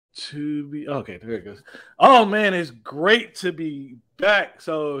to be okay. There it goes. Oh man, it's great to be back.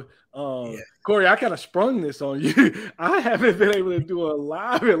 So, Yeah. Corey, I kind of sprung this on you. I haven't been able to do a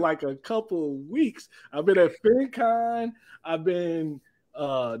live in like a couple of weeks. I've been at FinCon. I've been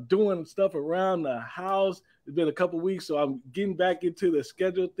doing stuff around the house. It's been a couple of weeks, so I'm getting back into the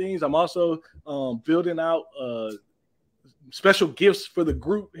schedule things. I'm also building out special gifts for the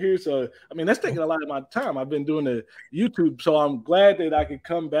group here. So, I mean, that's taking a lot of my time. I've been doing the YouTube, so I'm glad that I could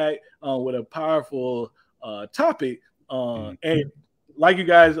come back with a powerful topic. And like you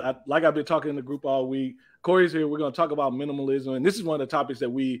guys, like I've been talking in the group all week. Corey's here. We're going to talk about minimalism, and this is one of the topics that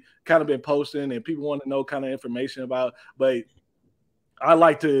we kind of been posting, and people want to know kind of information about. But I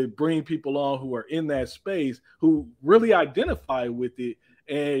like to bring people on who are in that space who really identify with it.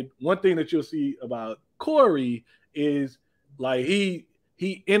 And one thing that you'll see about Corey is like he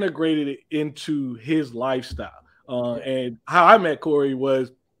integrated it into his lifestyle. And how I met Corey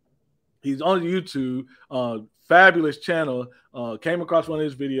was he's on YouTube, fabulous channel. Came across one of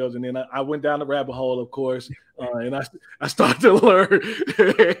his videos, and then I went down the rabbit hole, of course, and I started to learn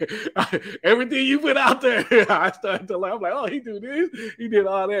everything you put out there. I started to learn. I'm like, oh, he do this, he did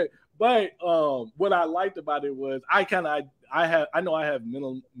all that. But what I liked about it was I know I have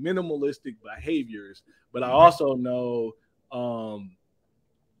minimalistic behaviors, but I also know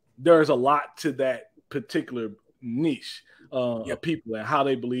there's a lot to that particular niche of people and how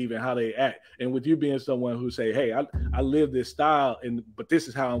they believe and how they act. And with you being someone who say, hey, I live this style, but this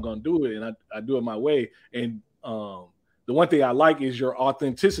is how I'm going to do it, and I do it my way. And the one thing I like is your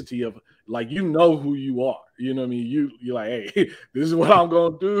authenticity of like, you know who you are. You know what I mean? You're like, hey, this is what I'm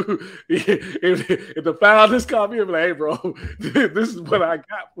going to do. if the founders come here, I'm like, hey, bro, this is what I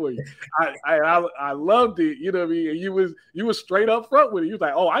got for you. I loved it. You know what I mean? And you was straight up front with it. You was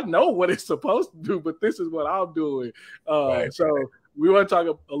like, oh, I know what it's supposed to do, but this is what I'm doing. So we want to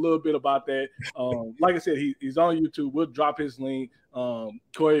talk a little bit about that. Like I said, he's on YouTube. We'll drop his link.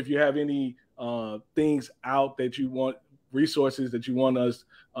 Corey, if you have any things out that you want, resources that you want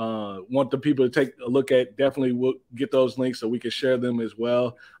the people to take a look at, definitely we'll get those links so we can share them as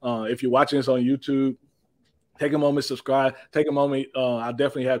well. If you're watching this on YouTube, take a moment, subscribe, take a moment. I'll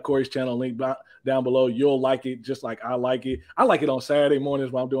definitely have Corey's channel link down below. You'll like it just like I like it. I like it on Saturday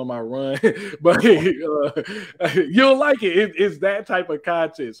mornings when I'm doing my run, but you'll like it. It's that type of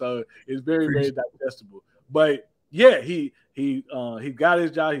content, so it's very, very digestible. But yeah, he got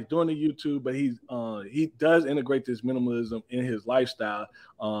his job. He's doing the YouTube, but he does integrate this minimalism in his lifestyle.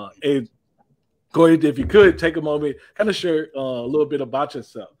 And Corey, if you could take a moment, kind of share a little bit about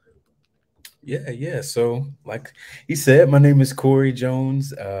yourself. Yeah. So, like he said, my name is Corey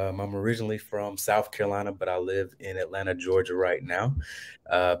Jones. I'm originally from South Carolina, but I live in Atlanta, Georgia right now.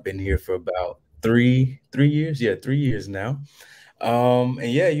 Been here for about three years. Yeah, 3 years now. And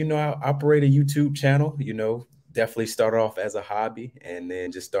yeah, I operate a YouTube channel. Definitely started off as a hobby, and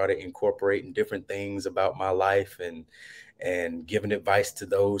then just started incorporating different things about my life and giving advice to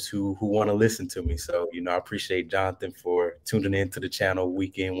those who want to listen to me. So, I appreciate Jonathan for tuning into the channel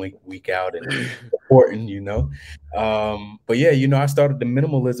week in, week out, and supporting, But yeah, I started the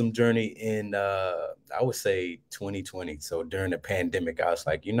minimalism journey in, I would say 2020. So during the pandemic, I was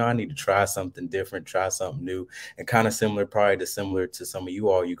like, I need to try something different, try something new, and kind of similar to some of you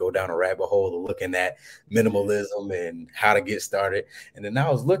all. You go down a rabbit hole of looking at minimalism and how to get started. And then I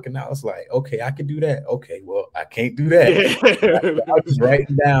was like, okay, I can do that. Okay, well, I can't do that. I was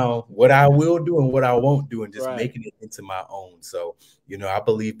writing down what I will do and what I won't do, and just making it into my own. So, I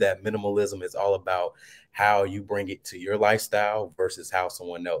believe that minimalism is all about how you bring it to your lifestyle versus how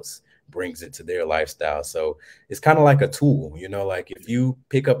someone else brings it to their lifestyle. So it's kind of like a tool, like if you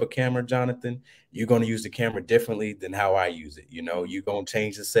pick up a camera, Jonathan, you're going to use the camera differently than how I use it. You're going to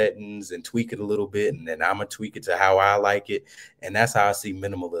change the settings and tweak it a little bit, and then I'm going to tweak it to how I like it. And that's how I see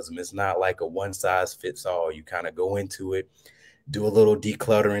minimalism. It's not like a one size fits all. You kind of go into it, do a little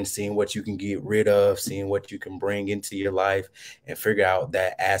decluttering, seeing what you can get rid of, seeing what you can bring into your life, and figure out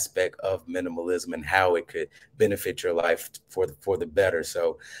that aspect of minimalism and how it could benefit your life for the better.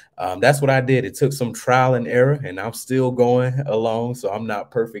 So that's what I did. It took some trial and error, and I'm still going along. So I'm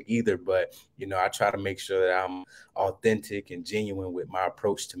not perfect either, but I try to make sure that I'm authentic and genuine with my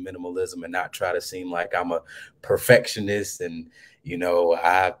approach to minimalism, and not try to seem like I'm a perfectionist and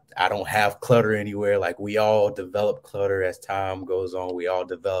I don't have clutter anywhere. Like, we all develop clutter as time goes on. We all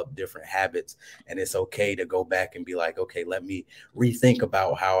develop different habits, and it's okay to go back and be like, okay, let me rethink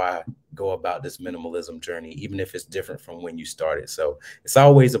about how I go about this minimalism journey, even if it's different from when you started. So it's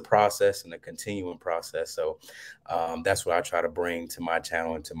always a process and a continuing process. So that's what I try to bring to my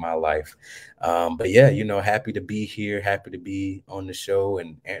channel and to my life. But yeah, you know, happy to be here, happy to be on the show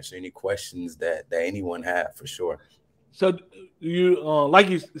and answer any questions that anyone have, for sure. So you, like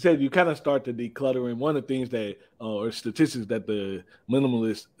you said, you kind of start to declutter, and one of the things that, or statistics that the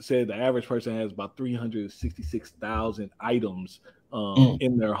minimalist said, the average person has about 366,000 items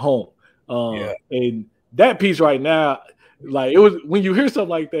in their home. Yeah. And that piece right now, like, it was when you hear something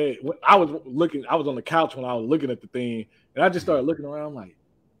like that. I was on the couch when I was looking at the thing, and I just started looking around, like,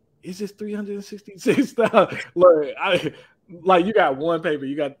 is this 366,000? Like, you got one paper,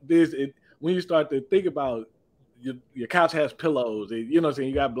 you got this. When you start to think about your couch has pillows, and, you know what I'm saying,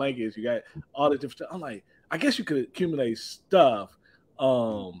 you got blankets, you got all the different stuff. I'm like, I guess you could accumulate stuff.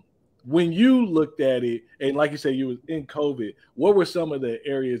 When you looked at it, and like you said, you was in COVID, what were some of the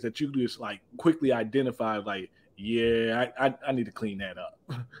areas that you just like quickly identified, like, yeah, I need to clean that up?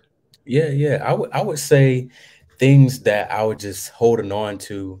 Yeah. I would say things that I was just holding on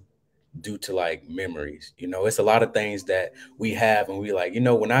to due to like memories. You know, it's a lot of things that we have and we like, you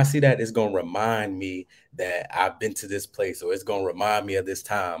know, when I see that, it's gonna remind me that I've been to this place, or it's gonna remind me of this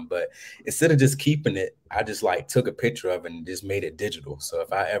time. But instead of just keeping it, I just like took a picture of it and just made it digital. So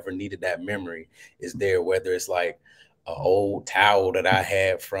if I ever needed that memory, it's there, whether it's like an old towel that I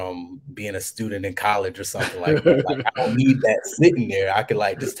had from being a student in college or something like that. Like, I don't need that sitting there. I could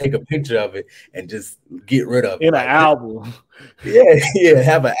like just take a picture of it and just get rid of it. In an Like, album. yeah,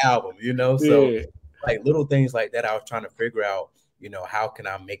 have an album, you know? So Yeah. like little things like that, I was trying to figure out, you know, how can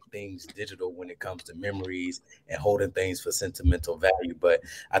I make things digital when it comes to memories and holding things for sentimental value. But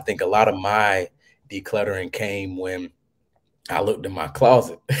I think a lot of my decluttering came when I looked in my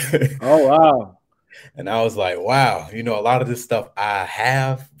closet. Oh, wow. And I was like, wow, you know, a lot of this stuff I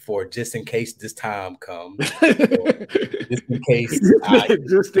have for just in case this time comes. Just in case I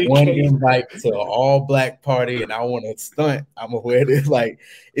Just in one case. invite to an all black party and I want to stunt, I'm gonna wear this. Like,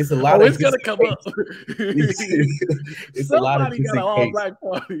 it's a lot Oh, of it's gonna come up. it's a lot of Somebody just got in an all case. black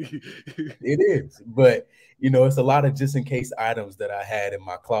party. It is, but you know, it's a lot of just in case items that I had in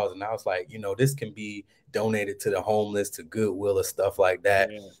my closet. And I was like, you know, this can be donated to the homeless, to Goodwill, or stuff like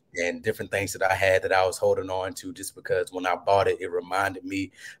that. Yeah. And different things that I had that I was holding on to just because when I bought it, it reminded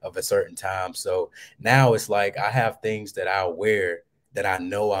me of a certain time. So now it's like I have things that I wear that I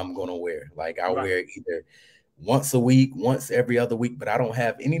know I'm going to wear. Like, I wear either once a week, once every other week, but I don't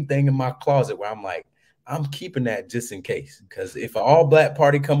have anything in my closet where I'm like, I'm keeping that just in case. Because if an all black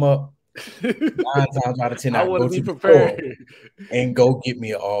party come up, 9 times out of 10, I I want go to be to the prepared. store and go get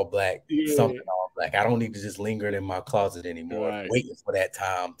me an all black, Yeah. something all black. I don't need to just linger in my closet anymore, Right. waiting for that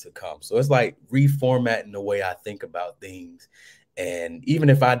time to come. So it's like reformatting the way I think about things. And even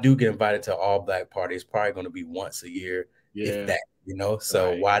if I do get invited to an all black party, it's probably going to be once a year, if that, you know.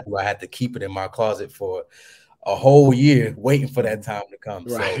 So why do I have to keep it in my closet for a whole year waiting for that time to come?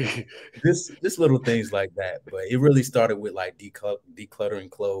 Right. So just little things like that. But it really started with like decluttering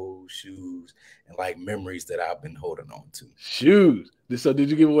clothes, shoes, and like memories that I've been holding on to. Shoes. So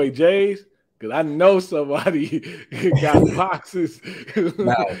did you give away J's? Because I know somebody got boxes.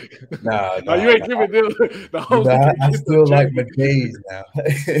 No, You ain't giving them the whole I still like my J's now.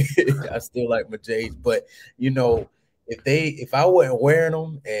 I still like my J's. But you know, if I wasn't wearing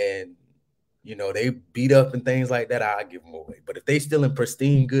them and you know they beat up and things like that, I'll give them away. But if they still in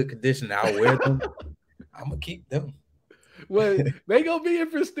pristine good condition, I'll wear them. I'm gonna keep them. Well, they gonna be in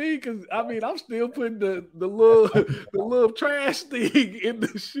pristine because I mean I'm still putting the little trash thing in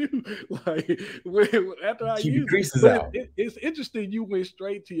the shoe. Like after I Keep your use creases it. out. But it's interesting you went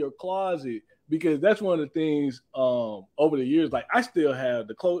straight to your closet because that's one of the things over the years. Like I still have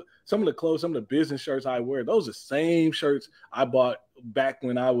the clothes, some of the business shirts I wear. Those are the same shirts I bought back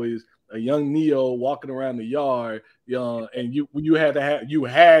when I was a young Neo walking around the yard, and you had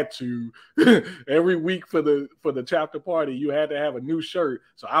to every week for the chapter party, you had to have a new shirt.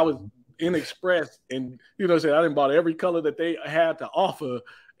 So I was in Express, and I didn't bought every color that they had to offer,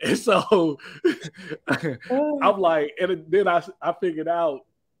 and so I'm like, and then I figured out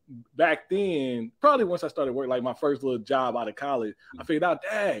back then, probably once I started work, like my first little job out of college, I figured out,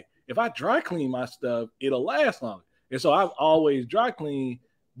 dang, if I dry clean my stuff, it'll last longer. And so I've always dry cleaned.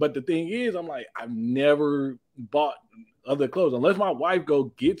 But the thing is, I'm like, I've never bought other clothes unless my wife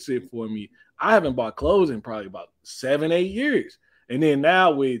gets it for me. I haven't bought clothes in probably about 7-8 years. And then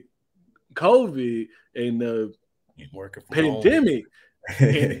now with COVID and the pandemic,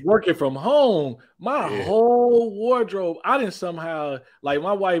 And working from home, my whole wardrobe, I didn't somehow, like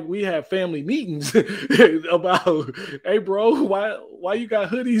my wife, we have family meetings about, hey bro, why you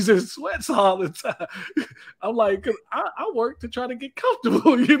got hoodies and sweats all the time? I'm like, cause I work to try to get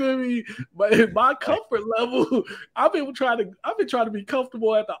comfortable, you know what I mean? But in my comfort level, I've been trying to be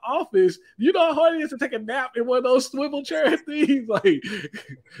comfortable at the office. You know how hard it is to take a nap in one of those swivel chair things? Like,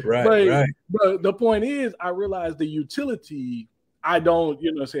 right. But the point is, I realized the utility. I don't,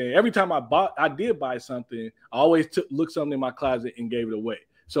 you know what I'm saying? Every time I did buy something, I always look something in my closet and gave it away.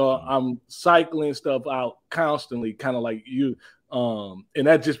 So I'm cycling stuff out constantly, kind of like you. And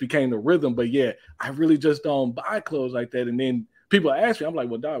that just became the rhythm. But yeah, I really just don't buy clothes like that. And then people ask me, I'm like,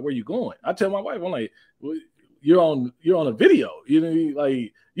 well, dog, where you going? I tell my wife, I'm like, well, you're on a video. You know,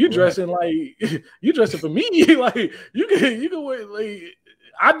 like you dressing like you dressing for me. Like you can wear like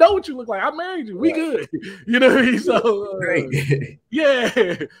I know what you look like. I married you. We good. You know what I mean? So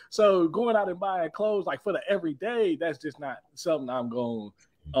yeah. So going out and buying clothes like for the everyday, that's just not something I'm going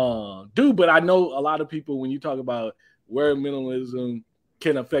to do. But I know a lot of people, when you talk about where minimalism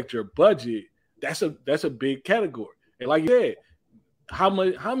can affect your budget, that's a big category. And like you said, how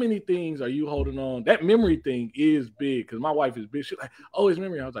many things are you holding on? That memory thing is big because my wife is big. She's like, oh, it's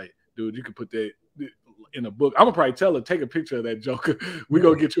memory. I was like, dude, you can put that in a book. I'm gonna probably tell her, take a picture of that joker. We're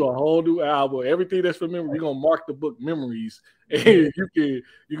gonna get you a whole new album. Everything that's from memory, we're gonna mark the book memories. And you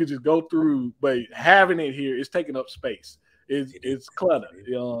can just go through, but having it here is taking up space. It's clutter,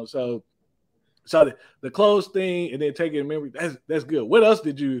 you know. So the clothes thing and then taking memory, that's good. What else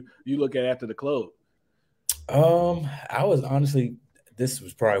did you look at after the clothes? I was honestly, this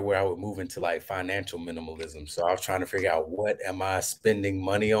was probably where I would move into like financial minimalism. So I was trying to figure out what am I spending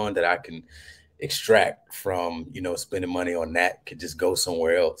money on that I can extract from, spending money on that could just go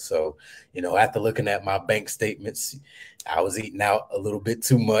somewhere else. So, after looking at my bank statements, I was eating out a little bit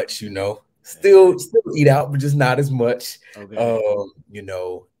too much, still eat out, but just not as much. Okay.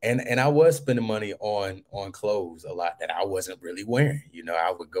 And I was spending money on clothes a lot that I wasn't really wearing.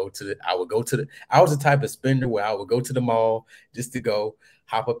 I was the type of spender where I would go to the mall just to go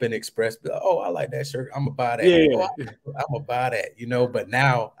hop up in Express. Oh, I like that shirt. I'm gonna buy that. Yeah. Oh, I'm gonna buy that, but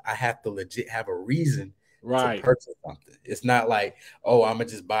now I have to legit have a reason to purchase something. It's not like, oh, I'm gonna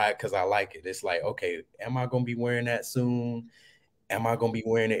just buy it because I like it. It's like, okay, am I gonna be wearing that soon? Am I gonna be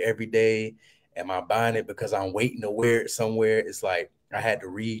wearing it every day? Am I buying it because I'm waiting to wear it somewhere? It's like I had to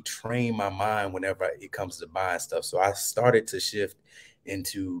retrain my mind whenever it comes to buying stuff. So I started to shift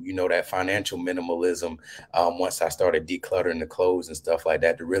into, that financial minimalism once I started decluttering the clothes and stuff like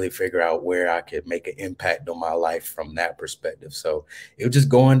that to really figure out where I could make an impact on my life from that perspective. So it was just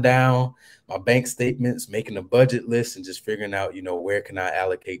going down my bank statements, making a budget list and just figuring out, where can I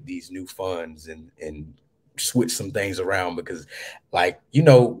allocate these new funds and switch some things around because like,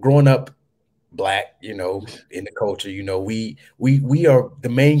 growing up Black, in the culture, we are the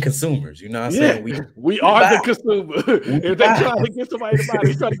main consumers, you know what I'm saying? We are the consumer. If they try to get somebody to buy,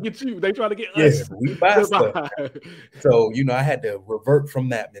 they try to get you. They try to get us. We buy stuff. So, I had to revert from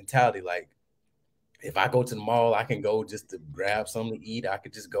that mentality. Like, if I go to the mall, I can go just to grab something to eat. I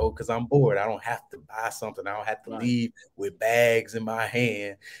could just go because I'm bored. I don't have to buy something. I don't have to leave with bags in my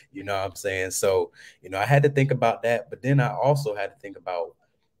hand. You know what I'm saying? So, I had to think about that. But then I also had to think about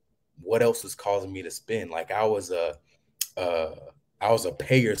what else was causing me to spend. Like I was a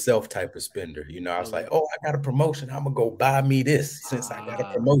pay yourself type of spender. I was like, oh, I got a promotion. I'm gonna go buy me this since I got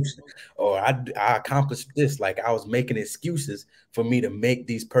a promotion, or I accomplished this. Like I was making excuses for me to make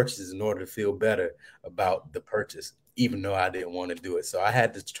these purchases in order to feel better about the purchase, even though I didn't want to do it. So I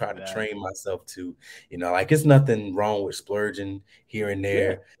had to try to train myself to, like it's nothing wrong with splurging here and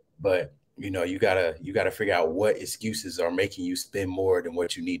there, but you gotta figure out what excuses are making you spend more than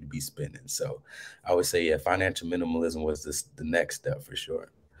what you need to be spending. So I would say, financial minimalism was the next step for sure.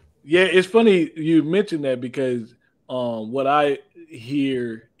 Yeah, it's funny you mentioned that because what I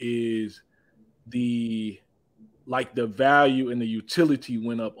hear is the value and the utility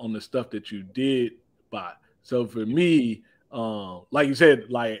went up on the stuff that you did buy. So for me, like you said,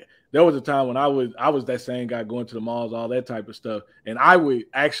 like there was a time when I was that same guy going to the malls, all that type of stuff. And I would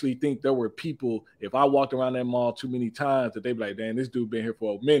actually think there were people, if I walked around that mall too many times, that they'd be like, damn, this dude been here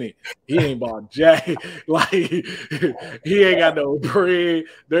for a minute. He ain't bought jack. Like he ain't got no bread.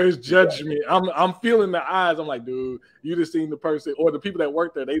 There's judgment. I'm feeling the eyes. I'm like, dude, you just seen the person or the people that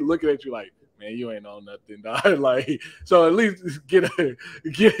work there, they looking at you like, man, you ain't on nothing, dog. Like, so at least get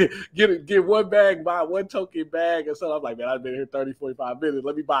one bag, buy one token bag or something. I'm like, man, I've been here 30, 45 minutes.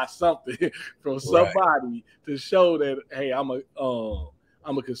 Let me buy something from somebody to show that, hey, I'm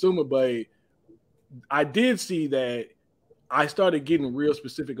a consumer. But I did see that I started getting real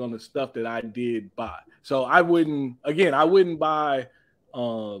specific on the stuff that I did buy. So I wouldn't buy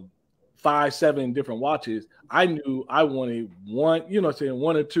 5, 7 different watches. I knew I wanted one, saying,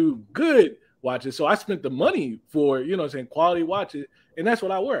 one or two good watches. So I spent the money for, saying, quality watches. And that's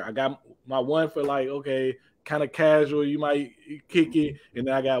what I wear. I got my one for like, okay, kind of casual, you might kick it. And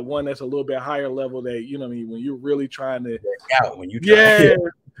then I got one that's a little bit higher level that, when you're really trying to out when you try.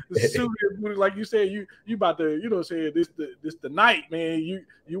 Like you said, you about to, say this the night, man.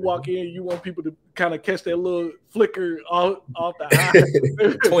 You walk in, you want people to kind of catch that little flicker off the eye.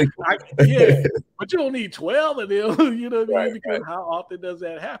 But you don't need 12 of them, you know what I mean? Because how often does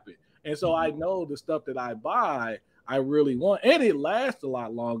that happen? And so I know the stuff that I buy, I really want, and it lasts a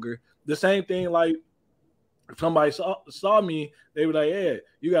lot longer. The same thing, like if somebody saw me, they were like, "Yeah,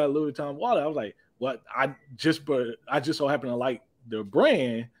 you got a Louis Vuitton wallet." I was like, "What?" I just so happen to like the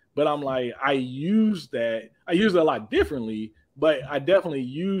brand, but I'm like, I use it a lot differently, but I definitely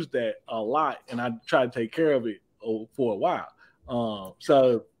use that a lot, and I try to take care of it for a while.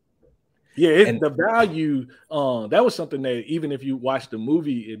 So yeah, the value. That was something that even if you watch the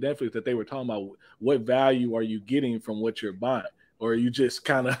movie in Netflix, that they were talking about, what value are you getting from what you're buying, or are you just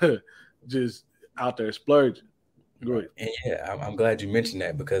kind of just out there splurging? Right. And yeah, I'm glad you mentioned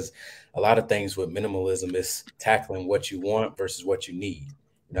that, because a lot of things with minimalism is tackling what you want versus what you need.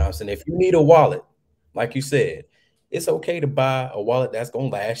 You know what I'm saying? If you need a wallet, like you said, it's okay to buy a wallet that's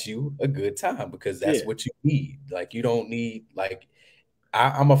going to last you a good time, because that's what you need. Like, you don't need, like,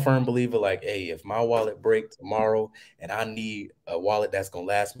 I'm a firm believer, like, hey, if my wallet breaks tomorrow and I need a wallet that's going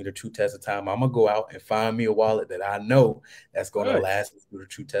to last me the true test of time, I'm going to go out and find me a wallet that I know that's going to last me through the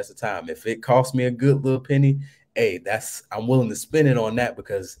true test of time. If it costs me a good little penny, hey, I'm willing to spend it on that,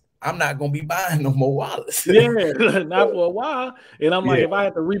 because I'm not going to be buying no more wallets. Not for a while. And I'm like, if I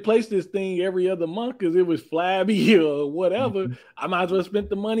had to replace this thing every other month because it was flabby or whatever, I might as well spend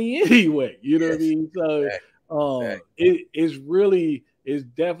the money anyway. You know what I mean? So it's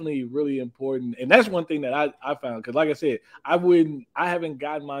definitely really important. And that's one thing that I found, because like I said, I haven't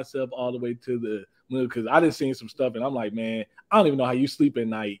gotten myself all the way to the moon, because I done seen some stuff and I'm like, man, I don't even know how you sleep at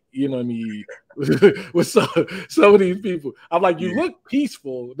night. You know what I mean? With some of these people. I'm like, you look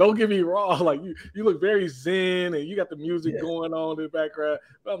peaceful. Don't get me wrong. Like you look very zen and you got the music going on in the background.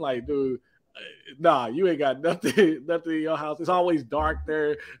 But I'm like, dude, nah, you ain't got nothing in your house. It's always dark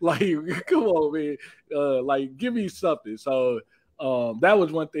there. Like, come on, man. Like, give me something. So that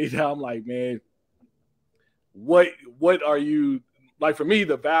was one thing that I'm like, man, what are you like? For me,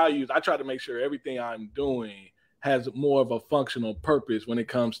 the values, I try to make sure everything I'm doing has more of a functional purpose when it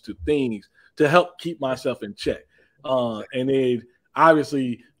comes to things to help keep myself in check. And then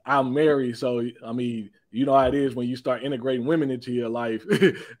obviously I'm married, so I mean, you know how it is when you start integrating women into your life.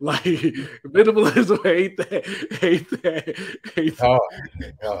 Like minimalism ain't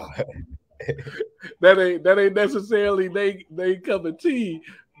that ain't necessarily they cup of tea,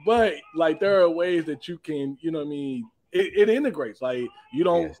 but like there are ways that you can, you know what I mean, it integrates. Like you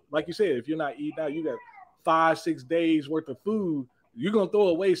don't, like you said, if you're not eating out, you got 5-6 days worth of food, you're gonna throw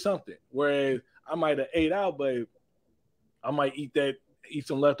away something. Whereas I might have ate out, but I might eat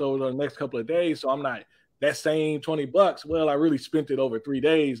some leftovers on the next couple of days. So I'm not that same $20. Well, I really spent it over 3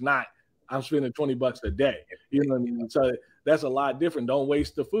 days, not I'm spending $20 a day. You know what I mean? So that's a lot different. Don't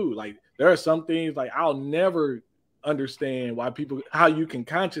waste the food. Like there are some things like I'll never understand how you can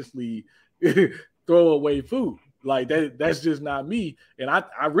consciously throw away food. Like that's just not me. And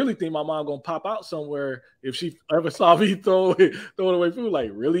I really think my mom gonna pop out somewhere if she ever saw me throwing away food.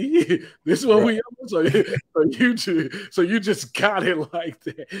 Like, really? This is what we are? So you just got it like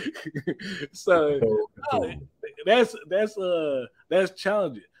that. So that's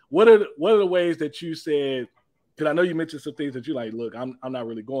challenging. What are the ways that you said, because I know you mentioned some things that you like, look, I'm not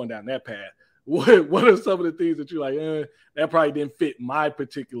really going down that path. What are some of the things that you like, that probably didn't fit my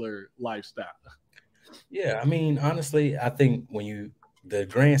particular lifestyle? Yeah, I mean, honestly, I think the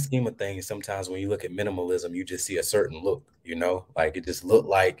grand scheme of things, sometimes when you look at minimalism, you just see a certain look, like it just looked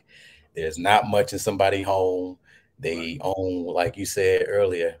like there's not much in somebody's home. They own, like you said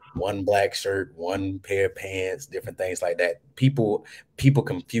earlier, one black shirt, one pair of pants, different things like that. People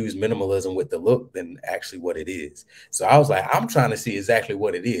confuse minimalism with the look than actually what it is. So I was like, I'm trying to see exactly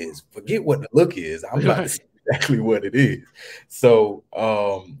what it is. Forget what the look is. I'm about to see exactly what it is. So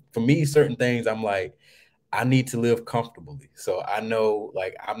for me, certain things, I'm like, I need to live comfortably. So I know,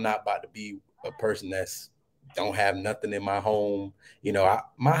 like, I'm not about to be a person that's don't have nothing in my home.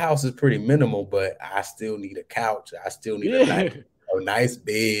 My house is pretty minimal, but I still need a couch. I still need a nice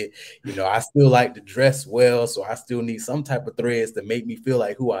bed. I still like to dress well. So I still need some type of threads to make me feel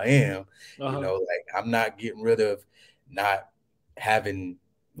like who I am. Like I'm not getting rid of not having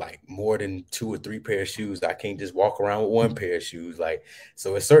like more than 2 or 3 pair of shoes. I can't just walk around with one pair of shoes. Like,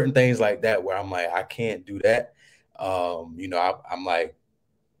 so it's certain things like that where I'm like, I can't do that. You know, I'm like,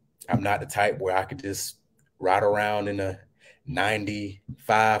 I'm not the type where I could just ride around in a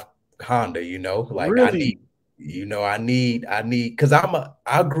 95 Honda, you know, like I Really? need, you know, because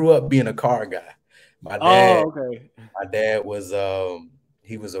I grew up being a car guy. My dad, Oh, okay. my dad was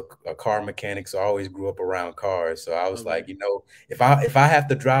he was a car mechanic, so I always grew up around cars. So I was Okay. like, you know, if I have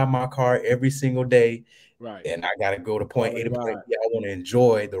to drive my car every single day Right. and I got to go to point A Quality to point ride. B, I want to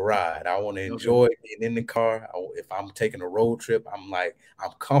enjoy the ride. I want to Okay. enjoy being in the car. If I'm taking a road trip, I'm like,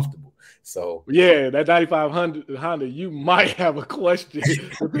 I'm comfortable. So Yeah, that 9500 Honda, you might have a question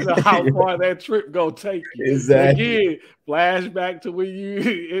depending on how far that trip gonna take you. But exactly. again, flashback to when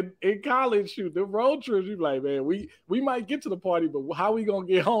you in college, shoot the road trips. You like, man, we might get to the party, but how we gonna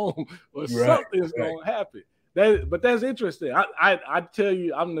get home or Right, something's right. gonna happen. But that's interesting. I tell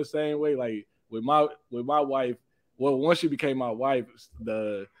you, I'm the same way. Like with my wife. Well, once she became my wife,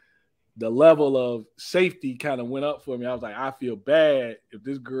 the level of safety kind of went up for me. I was like, I feel bad if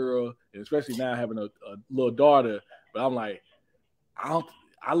this girl, and especially now having a little daughter, but I'm like,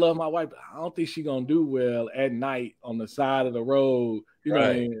 I love my wife, but I don't think she's gonna do well at night on the side of the road, you know what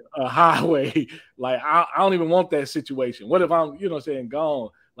I Right. mean, a highway. Like I don't even want that situation. What if I'm, you know what I'm saying, gone?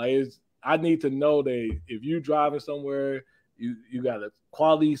 Like I need to know that if you driving somewhere, you got a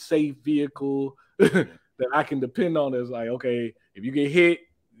quality safe vehicle that I can depend on. Is like, okay, if you get hit,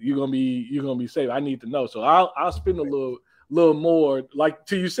 you're gonna be safe. I need to know. So I'll spend a little more, like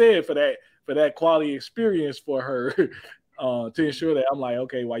to you said, for that quality experience for her, to ensure that I'm like,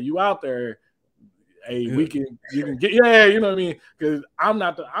 okay, while you out there, hey, Good. you can get, yeah, you know what I mean? Because I'm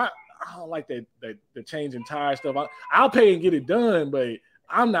not I don't like that the changing tire stuff. I'll pay and get it done, but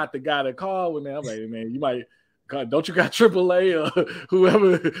I'm not the guy to call when I'm like, man, you might. God, don't you got AAA or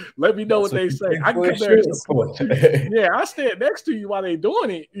whoever? Let me know That's what what they you say. pay I can for come there and insurance for. support you. Yeah, I stand next to you while they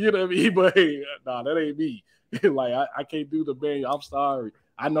doing it. You know what I mean? But hey, nah, that ain't me. Like I can't do the bang. I'm sorry.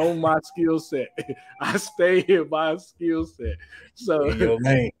 I know my skill set. I stay in my skill set. So In your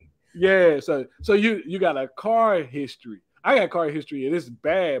lane. yeah, so you got a car history. I got car history and it's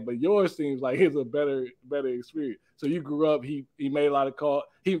bad, but yours seems like it's a better experience. So you grew up, he made a lot of cars,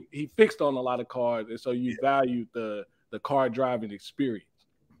 he fixed on a lot of cars, and so you valued the car driving experience.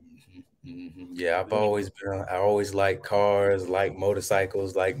 Yeah, Yeah. I always like cars, like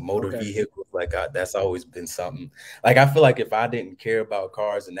motorcycles, like motor Okay. vehicles. Like that's always been something. Like I feel like if I didn't care about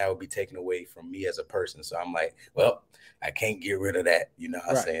cars, then that would be taken away from me as a person. So I'm like, well, I can't get rid of that. You know what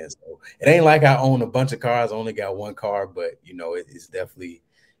I'm Right. saying? So it ain't like I own a bunch of cars. I only got one car, but you know, it's definitely,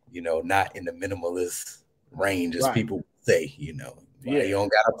 you know, not in the minimalist range as Right. people say, you know, why you Yeah.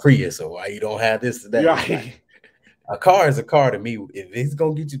 don't got a Prius or why you don't have this or that. It's like Right. a car is a car to me. If it's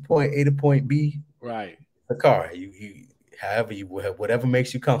gonna get you point A to point B, Right. a car. You however you whatever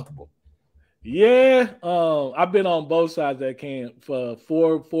makes you comfortable. Yeah, I've been on both sides of that can for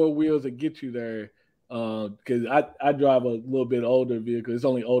four wheels that get you there. Because I drive a little bit older vehicle. It's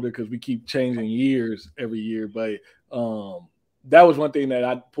only older because we keep changing years every year. But that was one thing that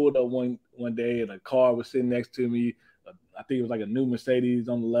I pulled up one day, and a car was sitting next to me. I think it was like a new Mercedes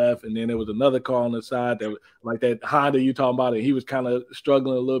on the left, and then there was another car on the side that was like that Honda you talking about, and he was kind of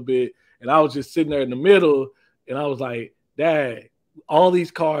struggling a little bit, and I was just sitting there in the middle, and I was like, Dad, all these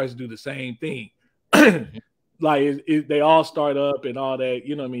cars do the same thing. Mhm. Like they all start up and all that.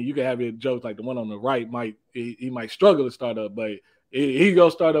 You know what I mean? You can have your jokes like the one on the right he might struggle to start up, but he gonna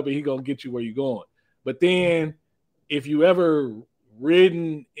start up and he gonna get you where you're going. But then if you ever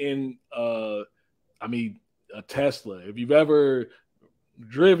ridden in I mean a Tesla, if you've ever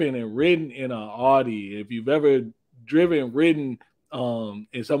driven and ridden in an Audi, if you've ever driven and ridden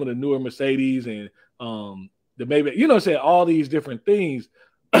in some of the newer Mercedes and the maybe you know what I'm saying, all these different things,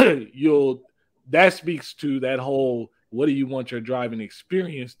 you'll that speaks to that whole what do you want your driving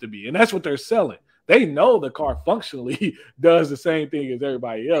experience to be? And that's what they're selling. They know the car functionally does the same thing as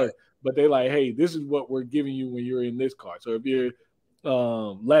everybody else, but they're like, hey, this is what we're giving you when you're in this car. So if you're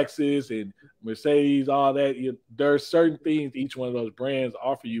Lexus and Mercedes, all that, there's certain things each one of those brands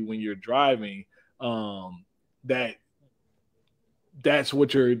offer you when you're driving, that that's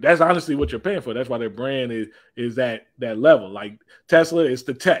honestly what you're paying for. That's why their brand is that level. Like Tesla is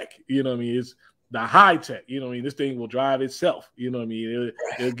the tech, you know what I mean? It's the high tech, you know what I mean? This thing will drive itself, you know what I mean?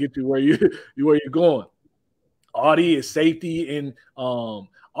 It'll get you where where you're going. Audi is safety and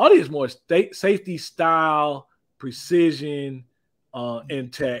Audi is more safety, style, precision,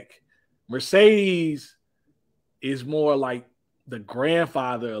 and tech. Mercedes is more like the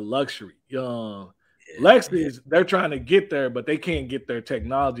grandfather of luxury. Lexus, they're trying to get there, but they can't get their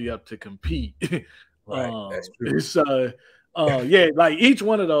technology up to compete. Right. That's true. It's yeah, like each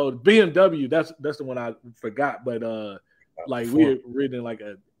one of those BMW, that's the one I forgot, but like we're reading like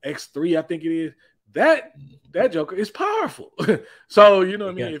a X3, I think it is. That Joker is powerful. So you know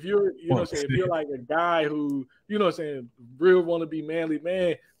what I mean, if you're if you're like a guy who real want to be manly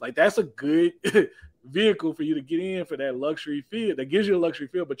man, like that's a good vehicle for you to get in for that luxury feel. That gives you a luxury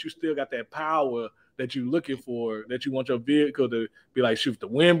feel, but you still got that power that you're looking for, that you want your vehicle to be like, shoot, the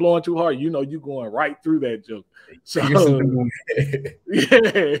wind blowing too hard, you're going right through that joke. So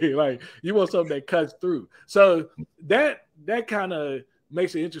yeah, like you want something that cuts through. So that kind of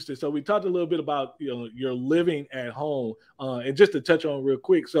makes it interesting. So we talked a little bit about your living at home, and just to touch on real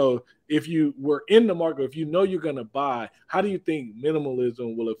quick. So if you were in the market, if you're going to buy, how do you think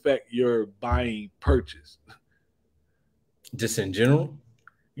minimalism will affect your buying purchase? Just in general?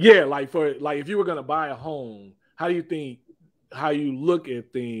 Yeah, like if you were going to buy a home, how do you think, how you look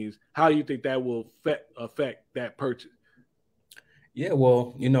at things, how do you think that will affect that purchase? Yeah,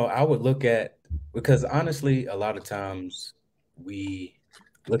 well, I would look at, because honestly, a lot of times we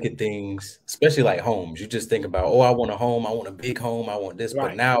look at things, especially like homes. You just think about, oh, I want a home, I want a big home, I want this. Right.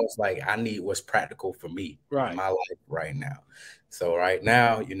 But now it's like, I need what's practical for me in my life right now. So right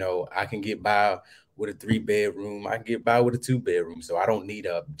now, I can get by with a 3-bedroom, I can get by with a 2-bedroom. So I don't need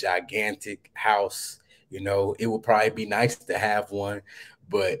a gigantic house. It would probably be nice to have one,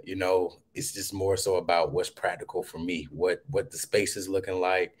 but it's just more so about what's practical for me, what the space is looking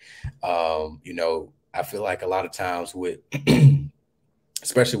like. I feel like a lot of times with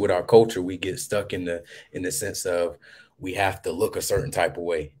especially with our culture, we get stuck in the sense of we have to look a certain type of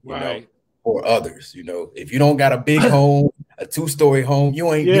way, for others. If you don't got a big home, a 2-story home,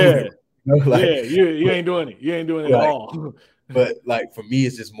 you ain't doing it. You ain't doing it. You ain't doing it at all. But like for me,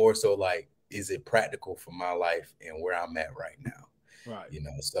 it's just more so like, is it practical for my life and where I'm at right now? Right.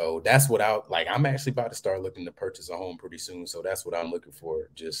 So that's what I'm actually about to start looking to purchase a home pretty soon. So that's what I'm looking for.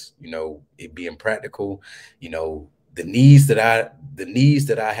 Just, it being practical, the needs that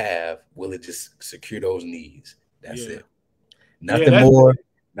I have, will it just secure those needs? That's it. Nothing more,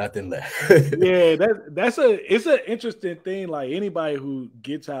 nothing less. Yeah, it's an interesting thing. Like anybody who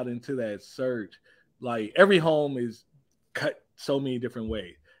gets out into that search, like every home is cut so many different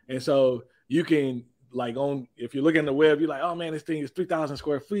ways. And so you can, like, if you look in the web, you're like, oh man, this thing is 3,000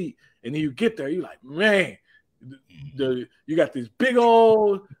 square feet. And then you get there, you're like, man, you got this big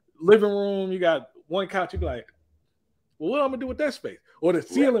old living room, you got one couch, you be like, well, what am I gonna do with that space? Or the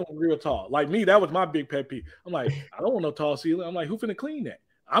ceiling was real tall. Like me, that was my big pet peeve. I'm like, I don't want no tall ceiling. I'm like, who finna clean that?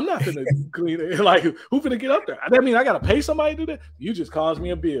 I'm not finna clean it. Like, who finna get up there? I mean, I gotta pay somebody to do that. You just caused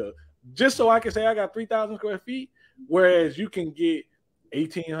me a bill just so I can say I got 3,000 square feet. Whereas you can get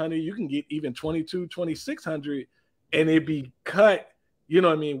 1,800, you can get even 2,600, and it be cut. You know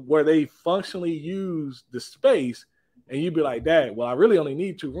what I mean? Where they functionally use the space, and you'd be like, Dad, well, I really only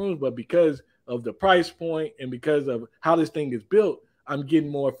need 2 rooms, but because of the price point and because of how this thing is built, I'm getting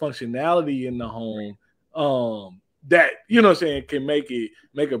more functionality in the home that, can make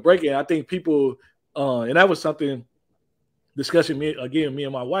or break it. I think people, and that was something discussion me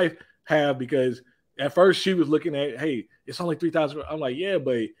and my wife have, because at first she was looking at, hey, it's only 3,000. I'm like, yeah,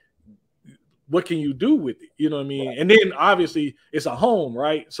 but what can you do with it? You know what I mean? Right. And then obviously it's a home,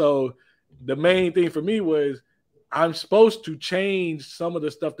 right? So the main thing for me was, I'm supposed to change some of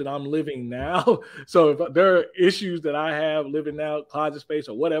the stuff that I'm living now. So if there are issues that I have living now, closet space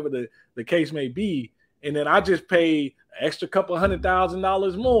or whatever the case may be, and then I just pay an extra couple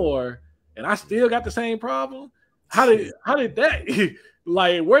 $100,000 more, and I still got the same problem. How did that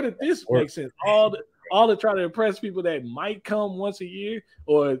like, where did this make sense? All to try to impress people that might come once a year,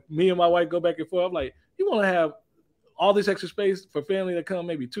 or me and my wife go back and forth. I'm like, you want to have all this extra space for family that come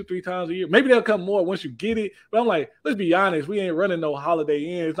maybe 2-3 times a year. Maybe they'll come more once you get it. But I'm like, let's be honest, we ain't running no Holiday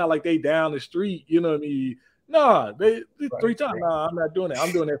Inn. It's not like they down the street, you know what I mean? Nah, they 3 times. Nah, I'm not doing that.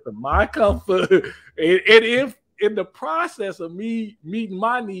 I'm doing that for my comfort. And if in the process of me meeting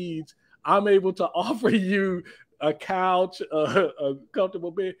my needs, I'm able to offer you a couch, a comfortable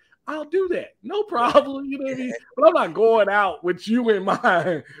bed, I'll do that. No problem. You know what I mean? But I'm not going out with you in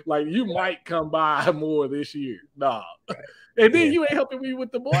mind. Like, you might come by more this year. Nah. And then you ain't helping me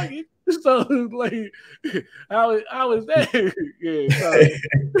with the mortgage. So, like, how is that? Yeah.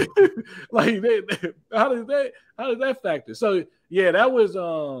 So, like, how does that factor? So, yeah, that was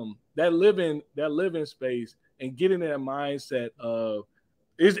that living space, and getting in that mindset of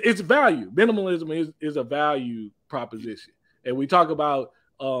it's value. Minimalism is a value proposition. And we talk about,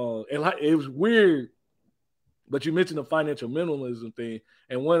 and it was weird But you mentioned the financial minimalism thing,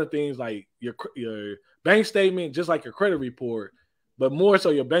 and one of the things like your bank statement, just like your credit report, but more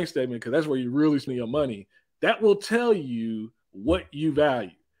so your bank statement, because that's where you really spend your money. That will tell you what you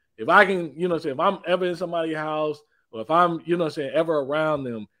value. If I can, say if I'm ever in somebody's house, or if I'm, ever around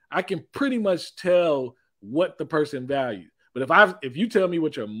them, I can pretty much tell what the person values. But if you tell me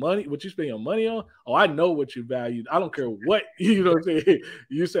what you spend your money on, I know what you value. I don't care what I'm saying.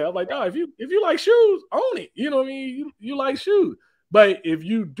 You say, I'm like, no, if you like shoes, own it. You know what I mean? You like shoes. But if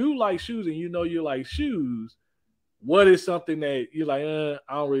you do like shoes and you like shoes, what is something that you're like, I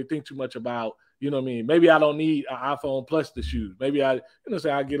don't really think too much about? You know what I mean? Maybe I don't need an iPhone plus the shoes. Maybe I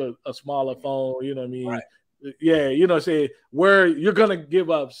get a smaller phone. You know what I mean? Right. Yeah, say where you're gonna give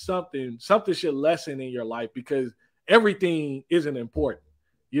up something should lessen in your life because everything isn't important.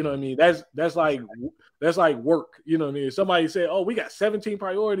 You know what I mean? That's like work. You know what I mean? If somebody say, "Oh, we got 17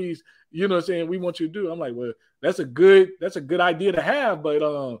 priorities," you know what I'm saying, we want you to do. I'm like, well, that's a good idea to have, but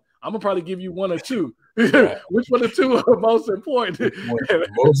I'm gonna probably give you one or two. Right. Which one or two are most important?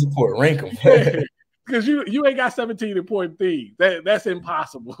 Most important, rank them. Because you ain't got 17 important things. That's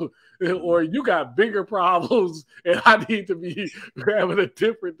impossible. Or you got bigger problems, and I need to be having a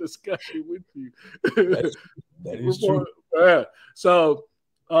different discussion with you. That is true. So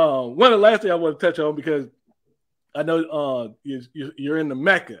one of the last things I want to touch on, because I know you're in the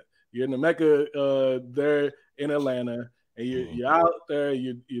Mecca. You're in the Mecca there in Atlanta, and you're out there,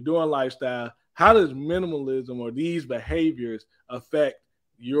 you're doing lifestyle. How does minimalism or these behaviors affect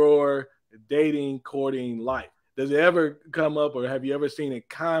your dating, courting life? Does it ever come up, or have you ever seen it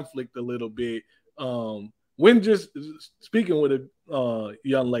conflict a little bit when just speaking with a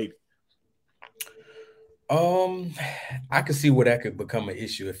young lady? I could see where that could become an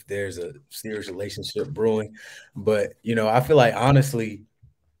issue if there's a serious relationship brewing, but I feel like honestly,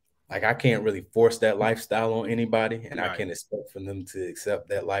 like I can't really force that lifestyle on anybody, and right. I can't expect for them to accept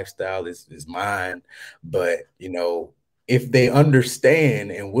that lifestyle is mine. But if they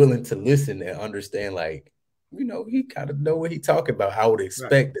understand and willing to listen and understand, like, he kind of know what he talking about, I would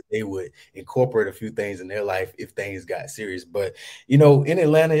expect that they would incorporate a few things in their life if things got serious. But, in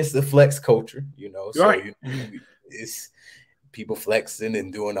Atlanta, it's the flex culture, so it's people flexing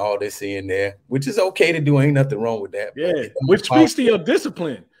and doing all this in there, which is okay to do. Ain't nothing wrong with that. Yeah, which speaks to your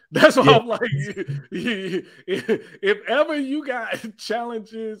discipline. That's why I'm like, if ever you got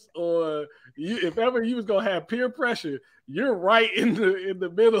challenges, or if ever you was gonna have peer pressure, you're right in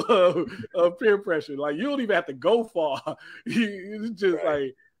the middle of peer pressure. Like you don't even have to go far. It's just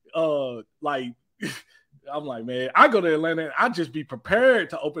like I'm like, man, I go to Atlanta and I just be prepared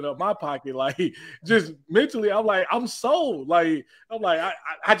to open up my pocket. Like just mentally, I'm like, I'm sold. Like, I'm like,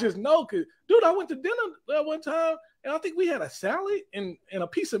 I just know, cause dude, I went to dinner that one time and I think we had a salad and a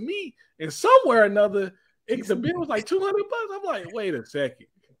piece of meat, and somewhere or another, the bill was like $200. I'm like, wait a second.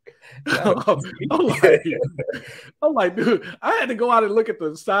 I'm like, dude, I had to go out and look at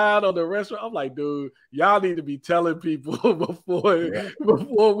the sign on the restaurant. I'm like, dude, y'all need to be telling people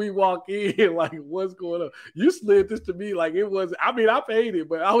before we walk in, like, what's going on. You slid this to me like it was. I mean, I paid it,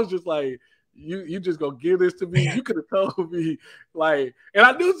 but I was just like, you just gonna give this to me? You could have told me, like, and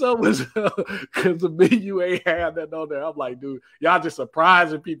I knew something was because the menu ain't had that on there. I'm like, dude, y'all just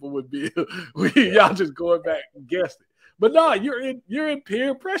surprising people with bill. Y'all just going back and guessing. But no, you're in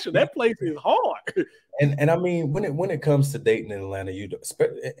peer pressure. That place is hard. And I mean, when it comes to dating in Atlanta,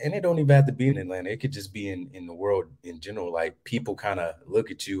 and it don't even have to be in Atlanta. It could just be in the world in general. Like people kind of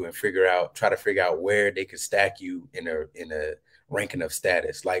look at you and try to figure out where they could stack you in a ranking of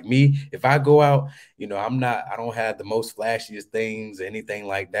status. Like me, if I go out, I don't have the most flashiest things, anything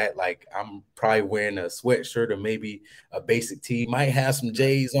like that. Like I'm probably wearing a sweatshirt or maybe a basic tee, might have some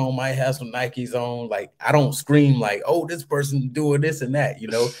J's on, might have some Nikes on. Like I don't scream like, oh, this person doing this and that,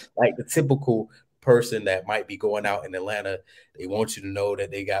 like the typical person that might be going out in Atlanta. They want you to know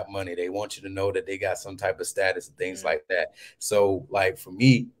that they got money. They want you to know that they got some type of status and things like that. So like for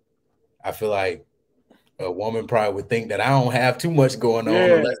me, I feel like a woman probably would think that I don't have too much going on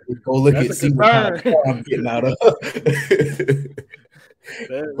unless we go look and see what kind of car I'm getting out of.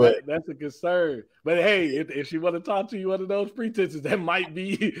 That's a concern. But hey, if she want to talk to you under those pretenses, that might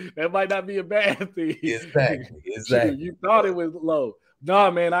not be a bad thing. Exactly. You thought it was low. No,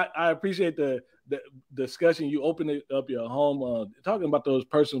 man, I appreciate the discussion. You opened up your home, talking about those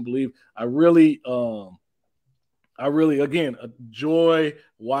personal beliefs. I really, again, enjoy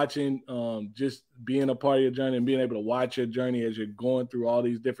watching, just being a part of your journey and being able to watch your journey as you're going through all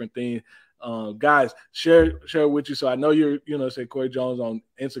these different things. Guys, share with you. So I know you're, say Corey Jones on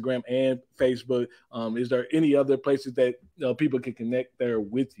Instagram and Facebook. Is there any other places that people can connect there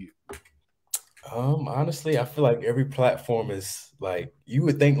with you? Honestly, I feel like every platform is like, you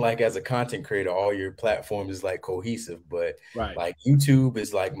would think like as a content creator, all your platforms is like cohesive, but Right. like YouTube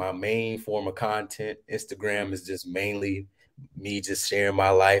is like my main form of content. Instagram is just mainly me just sharing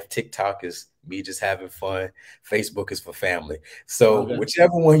my life. TikTok is me just having fun. Facebook is for family. So Okay.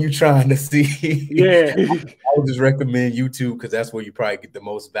 whichever one you're trying to see, Yeah. I would just recommend YouTube because that's where you probably get the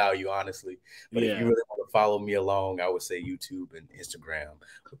most value, honestly. But if you Yeah. really want to follow me along, I would say YouTube and Instagram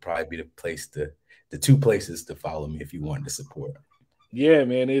would probably be the two places to follow me if you wanted to support. Yeah,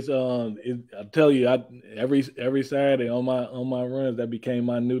 man. It's I tell you, every Saturday on my runs, that became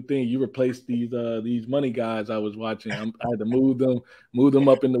my new thing. You replaced these money guys I was watching. I had to move them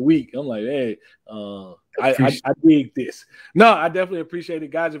up in the week. I'm like, hey, Appreciate I dig this. No, I definitely appreciate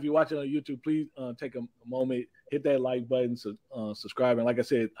it, guys. If you're watching on YouTube, please take a moment, hit that like button, subscribe, and like I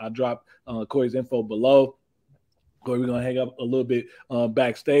said, I dropped Corey's info below. Corey, we're gonna hang up a little bit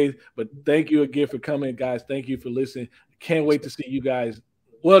backstage, but thank you again for coming, guys. Thank you for listening. Can't wait to see you guys.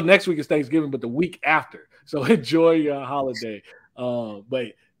 Well, next week is Thanksgiving, but the week after. So enjoy your holiday.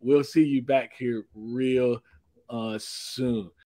 But we'll see you back here real soon.